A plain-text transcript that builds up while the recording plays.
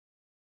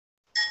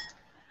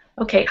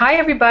Okay, hi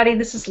everybody.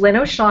 This is Lynn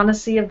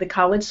O'Shaughnessy of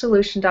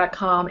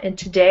thecollegesolution.com, and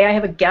today I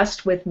have a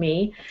guest with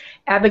me,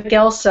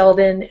 Abigail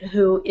Selden,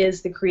 who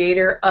is the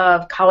creator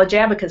of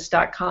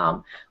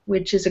collegeabacus.com,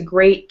 which is a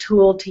great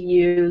tool to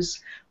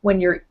use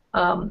when you're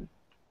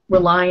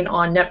relying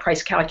on net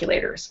price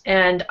calculators.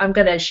 And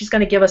she's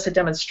gonna give us a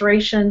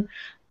demonstration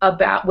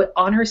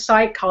on her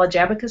site,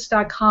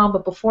 collegeabacus.com.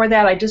 But before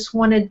that, I just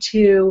wanted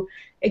to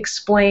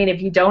explain,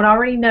 if you don't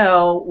already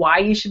know, why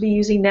you should be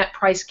using net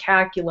price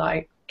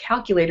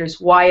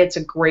calculators, why it's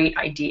a great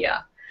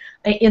idea.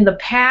 In the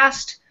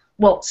past,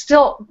 well,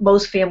 still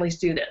most families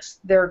do this.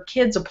 Their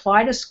kids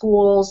apply to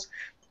schools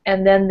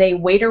and then they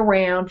wait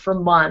around for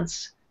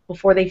months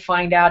before they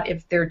find out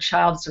if their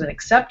child's been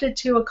accepted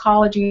to a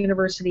college or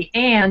university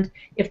and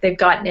if they've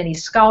gotten any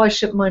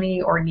scholarship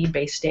money or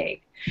need-based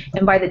aid.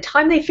 And by the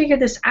time they figure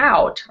this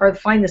out or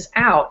find this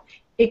out,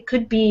 it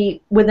could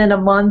be within a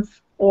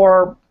month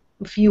or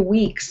a few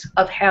weeks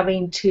of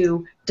having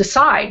to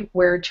decide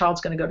where a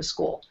child's going to go to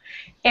school.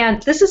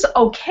 And this is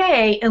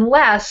okay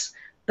unless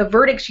the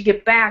verdicts you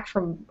get back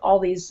from all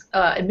these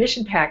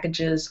admission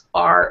packages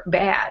are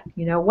bad.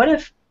 You know, what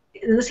if,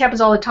 and this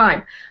happens all the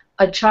time,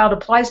 a child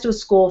applies to a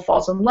school,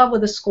 falls in love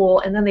with a school,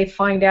 and then they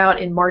find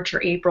out in March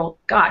or April,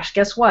 gosh,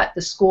 guess what?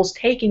 The school's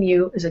taken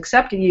you, is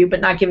accepting you,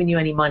 but not giving you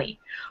any money,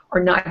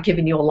 or not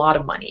giving you a lot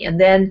of money. And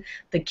then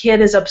the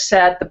kid is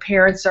upset, the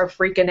parents are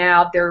freaking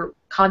out, they're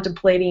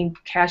contemplating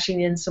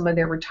cashing in some of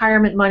their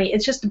retirement money.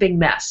 It's just a big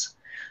mess.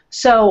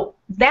 So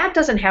that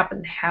doesn't have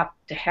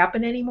to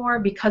happen anymore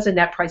because of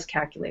net price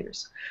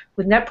calculators.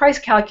 With net price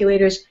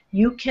calculators,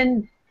 you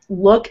can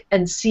look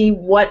and see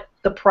what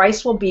the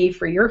price will be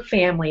for your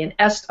family,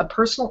 a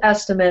personal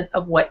estimate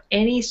of what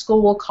any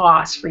school will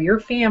cost for your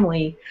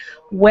family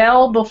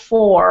well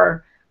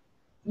before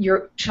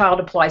your child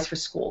applies for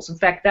schools. In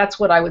fact, that's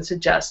what I would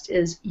suggest,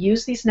 is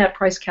use these net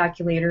price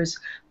calculators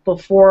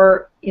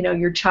before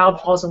your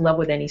child falls in love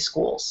with any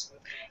schools.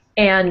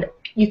 And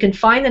you can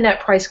find the net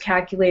price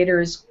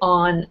calculators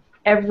on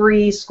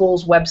every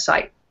school's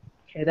website,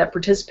 okay, that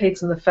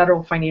participates in the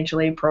federal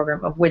financial aid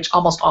program, of which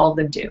almost all of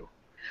them do.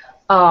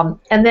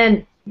 And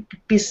then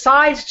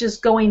besides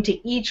just going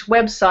to each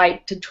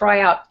website to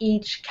try out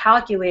each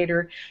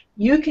calculator,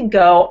 you can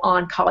go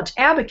on College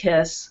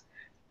Abacus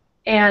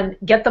and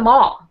get them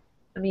all.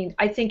 I mean,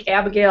 I think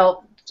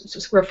Abigail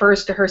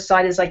refers to her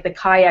site as like the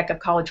kayak of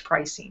college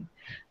pricing.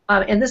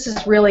 And this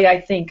is really, I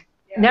think,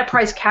 net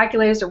price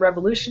calculators are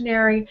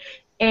revolutionary,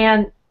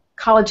 and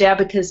College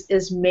Abacus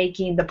is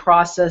making the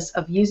process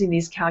of using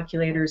these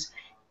calculators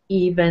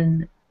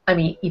even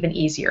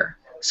easier.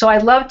 So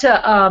I'd love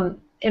to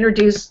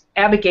introduce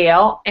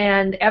Abigail.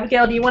 And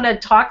Abigail, do you want to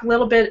talk a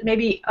little bit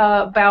maybe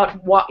about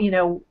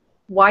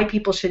why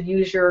people should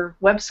use your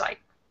website?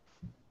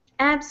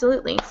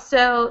 Absolutely.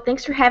 So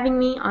thanks for having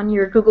me on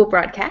your Google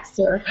broadcast.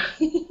 Sure.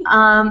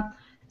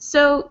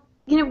 So,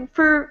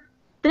 for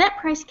the net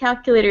price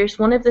calculators,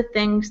 one of the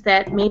things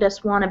that made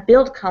us want to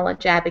build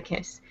College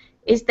Abacus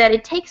is that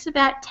it takes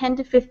about 10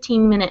 to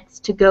 15 minutes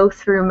to go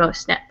through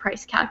most net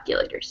price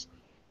calculators.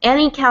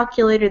 Any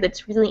calculator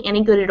that's really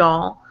any good at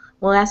all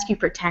will ask you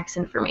for tax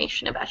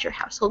information about your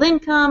household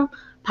income,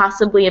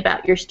 possibly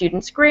about your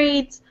students'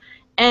 grades,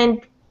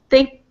 and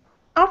they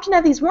often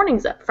have these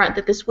warnings up front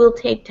that this will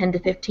take 10 to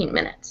 15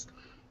 minutes.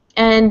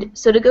 And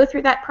so to go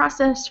through that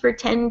process for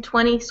 10,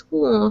 20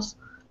 schools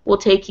will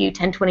take you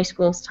 10, 20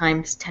 schools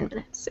times 10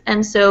 minutes.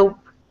 And so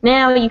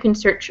now you can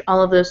search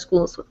all of those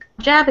schools with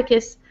College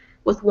Abacus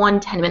with one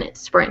 10-minute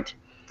sprint.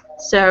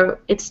 So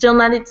it's still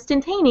not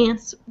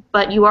instantaneous,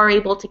 but you are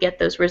able to get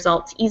those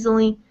results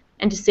easily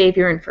and to save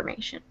your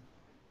information.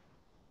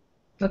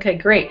 Okay,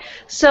 great.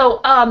 So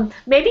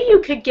maybe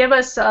you could give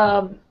us,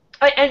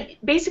 and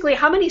basically,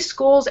 how many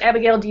schools,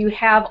 Abigail, do you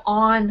have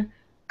on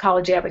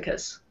College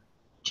Abacus?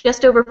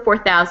 Just over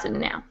 4,000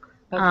 now.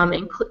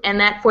 Okay. And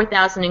that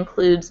 4,000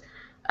 includes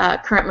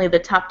currently the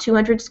top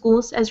 200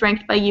 schools as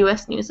ranked by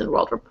U.S. News and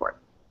World Report.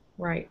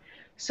 Right.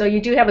 So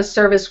you do have a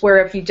service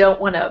where if you don't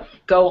want to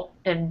go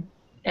and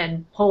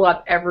pull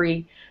up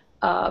the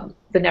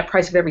net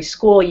price of every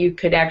school, you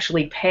could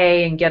actually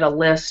pay and get a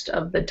list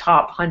of the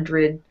top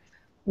 100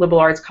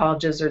 liberal arts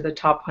colleges or the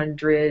top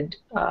 100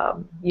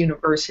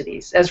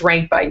 universities as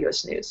ranked by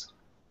U.S. News.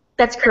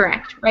 That's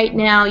correct. Right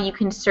now you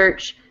can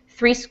search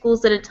 3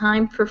 schools at a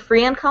time for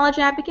free on College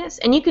Abacus,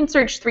 and you can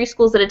search 3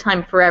 schools at a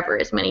time forever,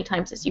 as many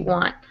times as you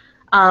want.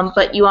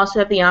 But you also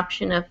have the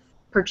option of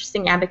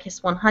purchasing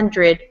Abacus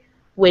 100, in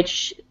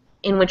which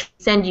we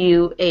send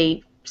you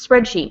a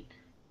spreadsheet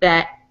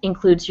that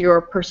includes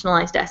your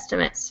personalized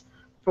estimates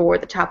for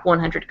the top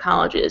 100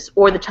 colleges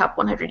or the top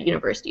 100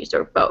 universities,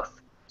 or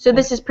both. So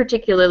this is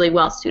particularly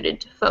well suited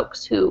to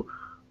folks who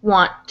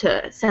want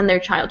to send their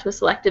child to a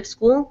selective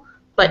school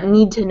but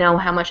need to know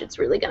how much it's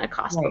really going to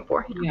cost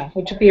beforehand. Yeah,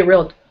 which would be a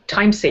real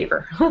time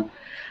saver.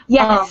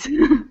 Yes.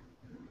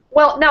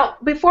 Well, now,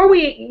 before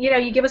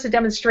you give us a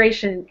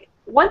demonstration,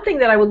 one thing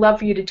that I would love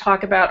for you to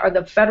talk about are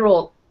the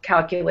federal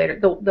calculator,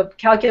 the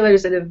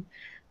calculators that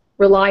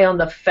rely on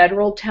the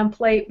federal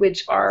template,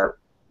 which are,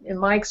 in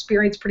my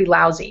experience, pretty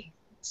lousy.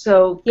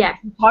 So Yeah,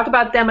 talk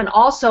about them, and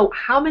also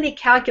how many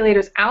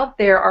calculators out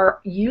there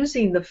are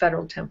using the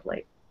federal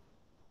template?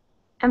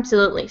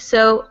 absolutely.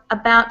 So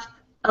about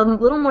a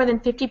little more than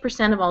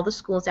 50% of all the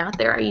schools out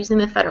there are using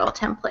the federal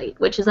template,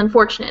 which is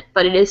unfortunate,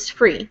 but it is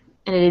free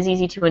and it is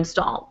easy to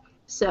install.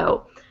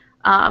 So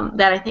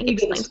that I think Maybe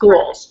the explains part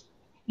of it. schools.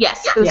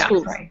 Yes, for the Yeah,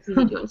 schools, right. it's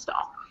easy to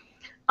install.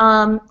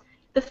 Um,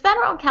 the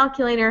federal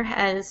calculator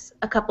has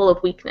a couple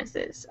of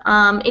weaknesses.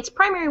 Its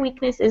primary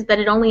weakness is that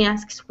it only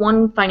asks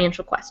one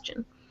financial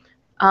question.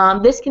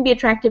 This can be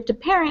attractive to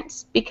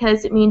parents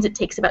because it means it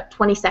takes about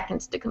 20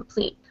 seconds to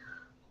complete.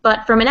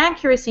 But from an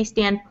accuracy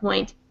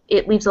standpoint,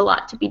 it leaves a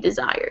lot to be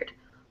desired.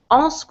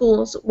 All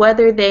schools,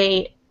 whether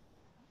they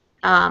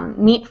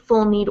meet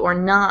full need or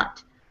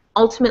not,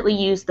 ultimately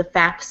use the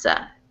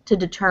FAFSA to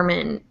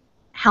determine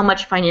how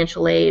much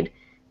financial aid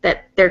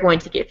that they're going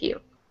to give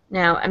you.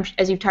 Now,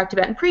 as you've talked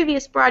about in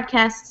previous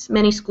broadcasts,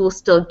 many schools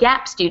still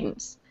gap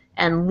students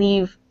and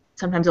leave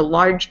sometimes a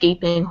large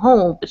gaping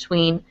hole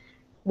between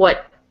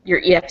what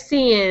your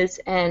EFC is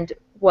and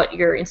what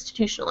your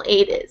institutional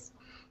aid is.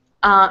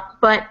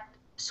 But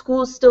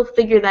schools still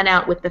figure that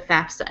out with the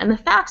FAFSA, and the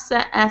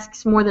FAFSA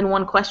asks more than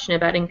one question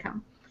about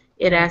income.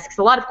 It asks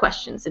a lot of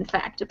questions, in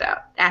fact,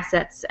 about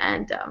assets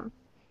and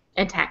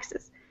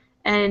taxes.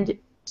 And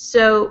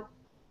so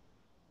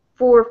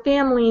for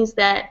families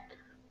that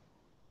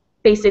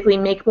basically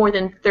make more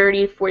than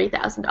 $30,000 to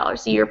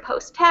 $40,000 a year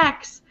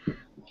post-tax,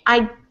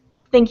 I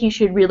think you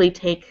should really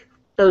take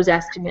those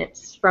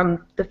estimates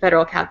from the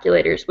federal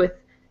calculators with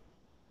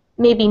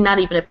maybe not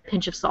even a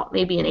pinch of salt,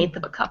 maybe an eighth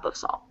of a cup of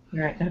salt.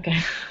 Right. Okay.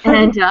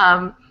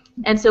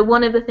 And so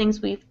one of the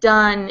things we've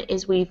done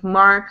is we've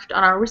marked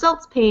on our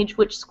results page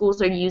which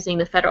schools are using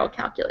the federal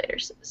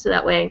calculators, so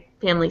that way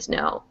families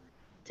know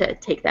to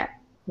take that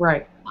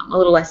Right. a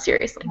little less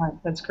seriously. Right.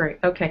 That's great.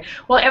 Okay.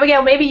 Well,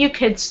 Abigail, maybe you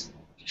could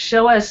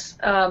show us,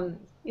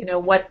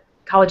 what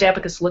College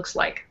Abacus looks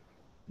like.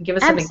 Give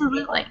us some examples.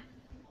 Absolutely.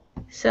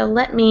 So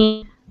let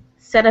me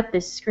set up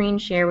this screen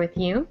share with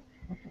you.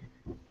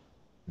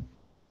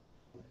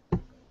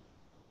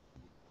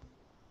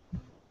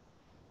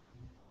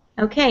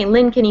 Okay,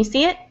 Lynn, can you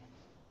see it?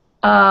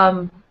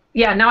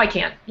 Yeah, now I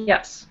can.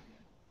 Yes.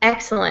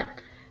 Excellent.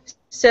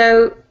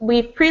 So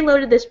we've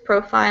preloaded this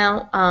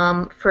profile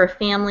for a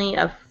family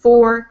of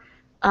 4,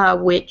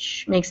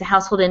 which makes a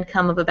household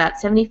income of about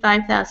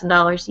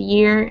 $75,000 a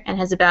year and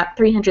has about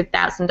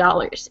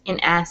 $300,000 in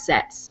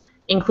assets,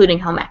 including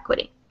home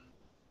equity.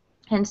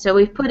 And so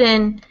we've put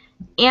in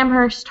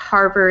Amherst,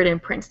 Harvard,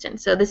 and Princeton.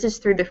 So this is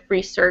through the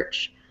free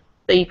search,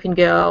 so you can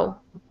go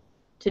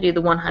to do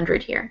the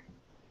 100 here.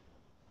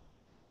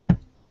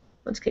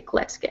 Let's click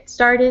Let's Get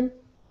Started.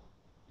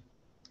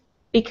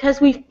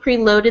 Because we've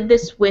preloaded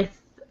this with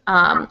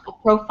a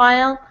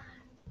profile,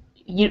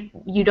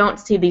 you don't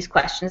see these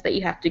questions that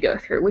you have to go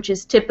through, which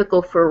is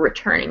typical for a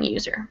returning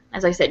user.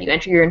 As I said, you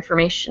enter your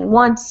information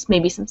once,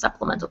 maybe some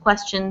supplemental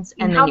questions,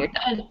 and then you're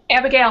done.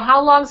 Abigail,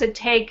 how long does it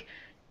take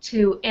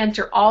to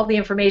enter all the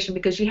information?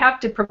 Because you have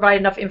to provide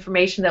enough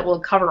information that will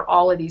cover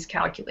all of these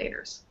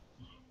calculators.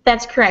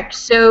 That's correct.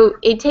 So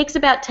it takes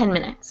about 10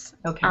 minutes.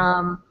 Okay.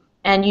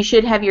 And you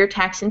should have your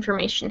tax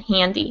information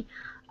handy.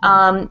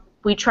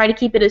 We try to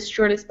keep it as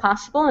short as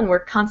possible, and we're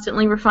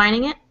constantly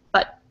refining it,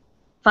 but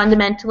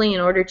fundamentally, in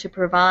order to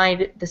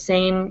provide the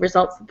same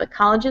results that the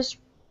colleges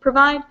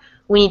provide,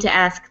 we need to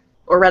ask,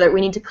 or rather, we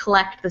need to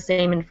collect the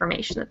same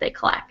information that they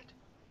collect.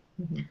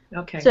 Mm-hmm.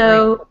 Okay.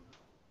 So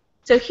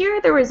here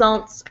are the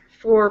results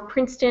for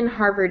Princeton,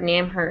 Harvard, and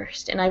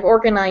Amherst, and I've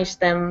organized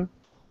them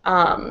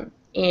from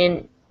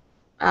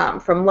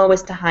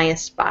lowest to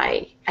highest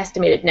by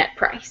estimated net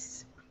price.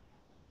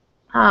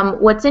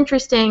 What's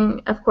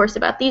interesting, of course,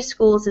 about these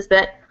schools is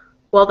that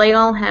while they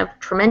all have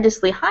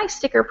tremendously high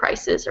sticker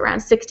prices, around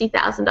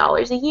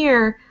 $60,000 a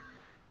year,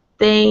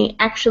 they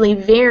actually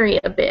vary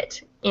a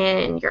bit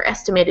in your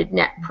estimated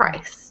net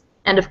price.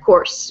 And of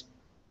course,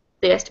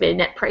 the estimated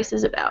net price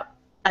is about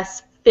a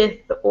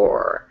fifth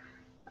or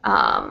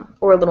a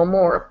little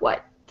more of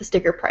what the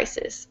sticker price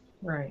is.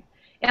 Right.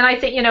 And I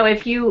think,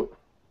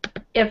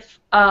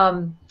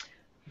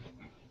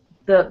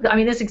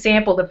 this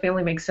example, the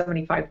family makes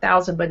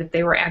 $75,000, but if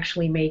they were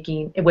actually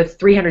making with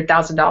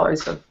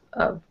 $300,000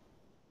 of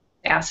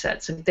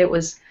assets, if it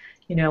was,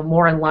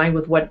 more in line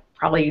with what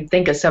probably you'd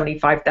think of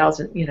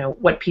 $75,000,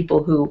 what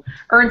people who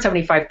earn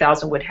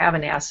 $75,000 would have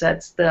in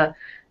assets, the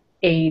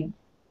aid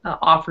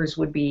offers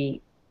would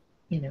be,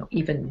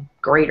 even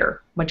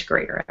greater, much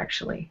greater,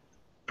 actually.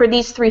 For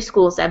these 3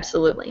 schools,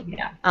 absolutely.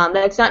 Yeah.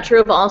 That's not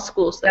true of all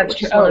schools, though, That's which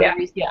true. is one of yeah. the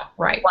reasons Yeah.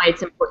 Right. why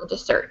it's important to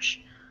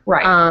search.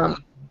 Right.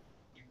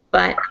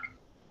 But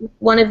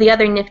one of the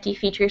other nifty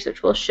features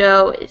which we'll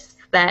show is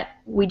that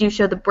we do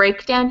show the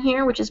breakdown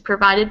here, which is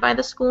provided by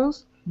the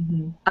schools,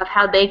 of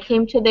how they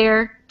came to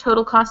their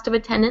total cost of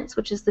attendance,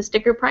 which is the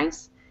sticker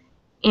price.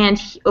 And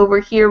over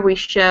here we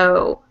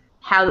show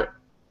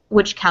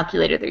which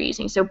calculator they're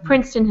using. So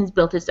Princeton has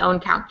built its own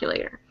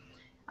calculator,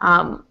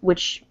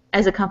 which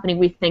as a company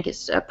we think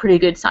is a pretty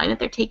good sign that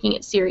they're taking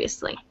it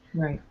seriously.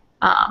 Right.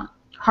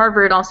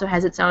 Harvard also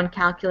has its own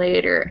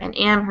calculator, and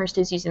Amherst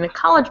is using the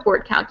College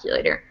Board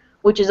calculator,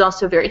 which is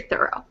also very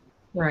thorough.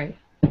 Right.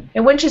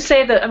 And wouldn't you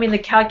say that, I mean,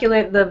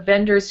 the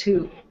vendors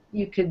who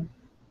you could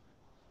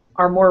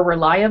are more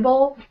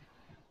reliable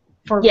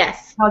for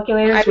Yes,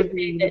 calculators would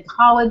be the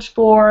College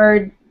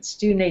Board,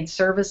 Student Aid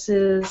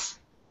Services?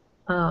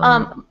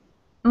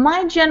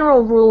 My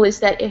general rule is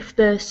that if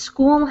the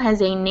school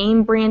has a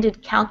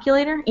name-branded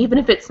calculator, even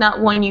if it's not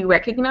one you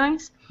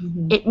recognize,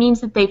 it means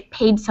that they've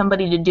paid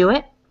somebody to do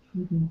it,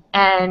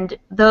 and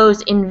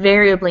those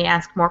invariably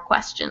ask more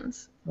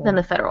questions than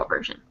the federal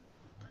version.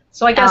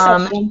 So I guess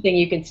that's one thing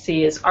you can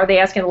see is, are they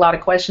asking a lot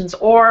of questions,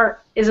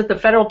 or is it the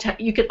federal?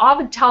 You can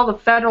often tell the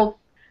federal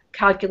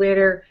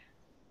calculator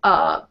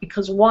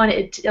because one,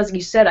 as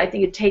you said, I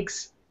think it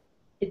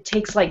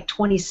takes like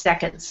 20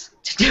 seconds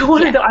to do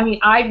one of the. I mean,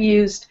 I've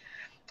used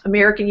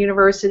American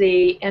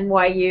University,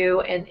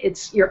 NYU, and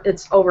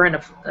it's over in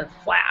a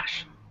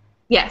flash.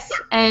 Yes,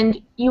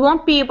 and you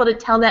won't be able to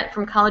tell that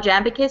from College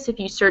Abacus if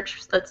you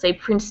search, let's say,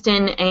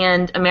 Princeton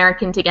and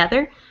American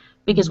together,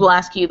 because we'll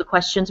ask you the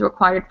questions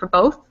required for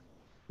both.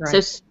 Right. So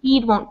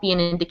speed won't be an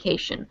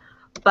indication,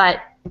 but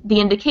the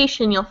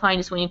indication you'll find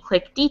is when you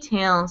click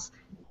Details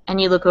and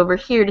you look over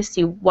here to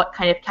see what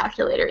kind of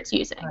calculator it's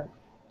using. Right.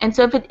 And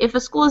so if a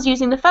school is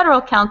using the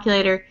federal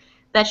calculator,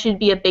 that should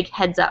be a big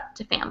heads up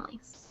to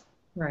families.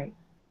 Right,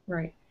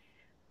 right.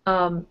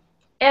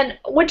 And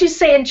what'd you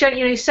say in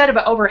general? You said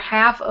about over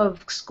half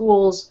of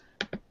schools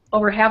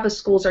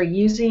are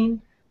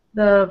using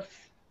the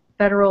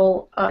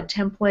federal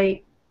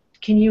template.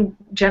 Can you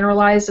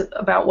generalize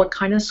about what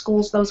kind of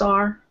schools those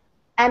are?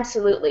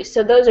 Absolutely.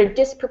 So those are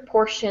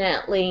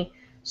disproportionately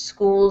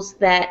schools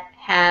that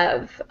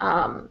have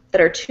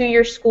that are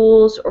two-year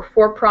schools or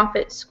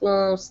for-profit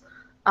schools.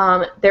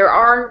 There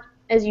are,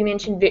 as you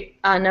mentioned,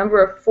 a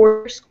number of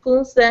four-year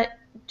schools that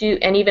do,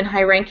 and even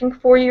high-ranking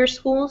four-year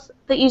schools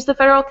that use the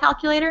federal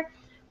calculator,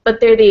 but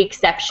they're the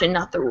exception,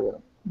 not the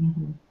rule.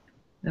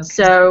 Okay.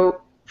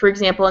 So, for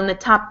example, in the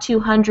top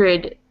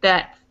 200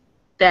 that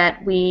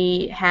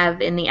we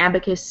have in the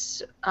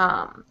Abacus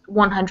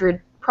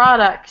 100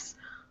 products,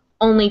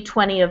 only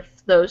 20 of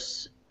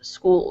those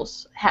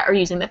schools are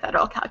using the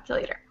federal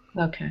calculator.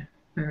 Okay.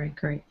 All right.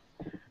 Great.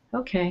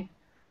 Okay.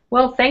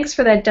 Well, thanks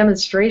for that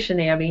demonstration,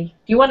 Abby.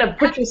 Do you want to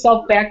put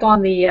yourself back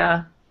on the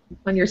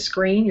on your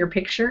screen, your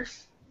picture?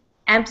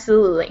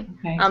 Absolutely.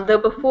 Okay. Though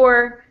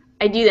before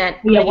I do that,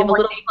 I'm going to give a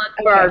little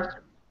plug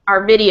for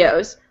our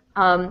videos.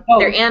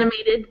 They're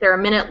animated. They're a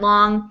minute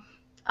long.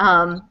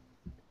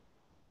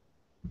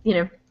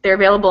 They're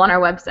available on our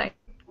website.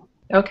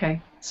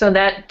 Okay. So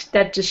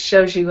that just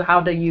shows you how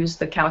to use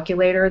the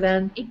calculator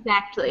then?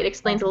 Exactly. It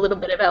explains a little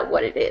bit about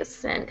what it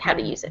is and how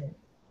to use it.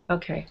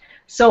 Okay.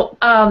 So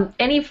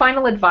any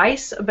final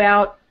advice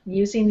about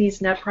using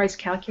these net price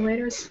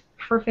calculators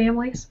for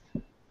families?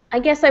 I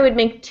guess I would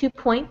make 2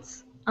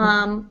 points.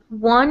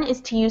 One is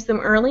to use them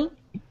early.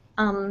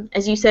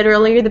 As you said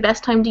earlier, the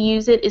best time to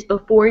use it is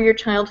before your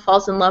child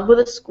falls in love with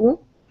a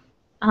school.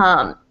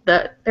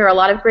 There are a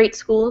lot of great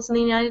schools in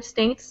the United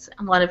States.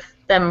 A lot of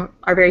them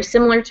are very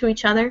similar to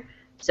each other.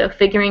 So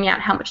figuring out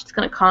how much it's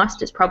going to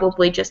cost is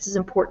probably just as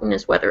important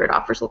as whether it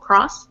offers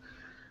lacrosse.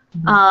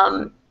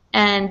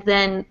 And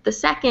then the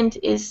second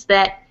is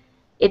that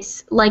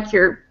it's like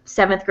your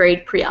 7th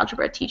grade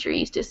pre-algebra teacher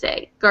used to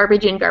say,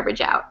 garbage in,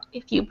 garbage out.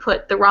 If you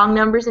put the wrong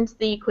numbers into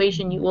the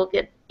equation, you will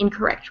get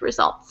incorrect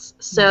results.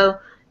 So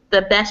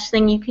the best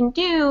thing you can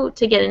do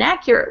to get an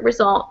accurate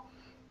result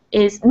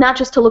is not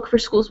just to look for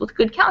schools with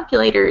good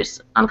calculators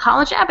on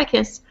College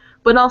Abacus,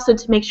 but also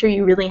to make sure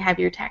you really have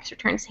your tax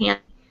returns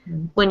handy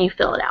when you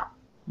fill it out.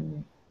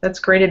 That's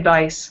great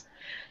advice.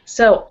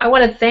 So I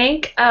want to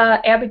thank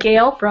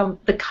Abigail from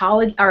the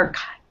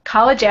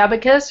College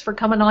Abacus for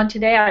coming on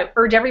today. I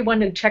urge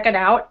everyone to check it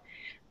out,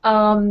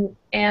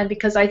 and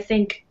because I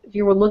think if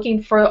you were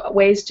looking for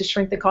ways to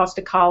shrink the cost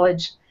of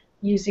college,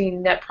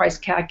 using net price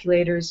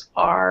calculators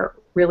are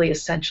really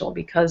essential,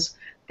 because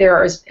there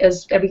are,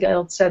 as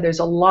Abigail said, there's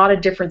a lot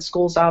of different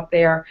schools out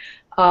there.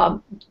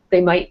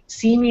 They might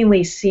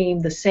seemingly seem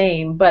the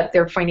same, but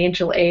their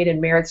financial aid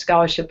and merit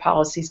scholarship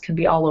policies can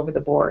be all over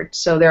the board.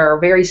 So there are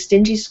very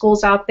stingy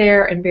schools out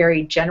there and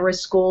very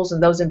generous schools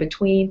and those in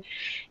between.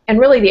 And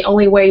really the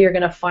only way you're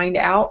going to find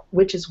out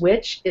which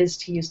is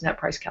to use net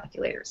price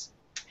calculators.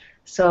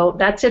 So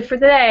that's it for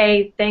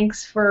today.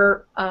 Thanks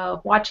for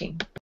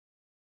watching.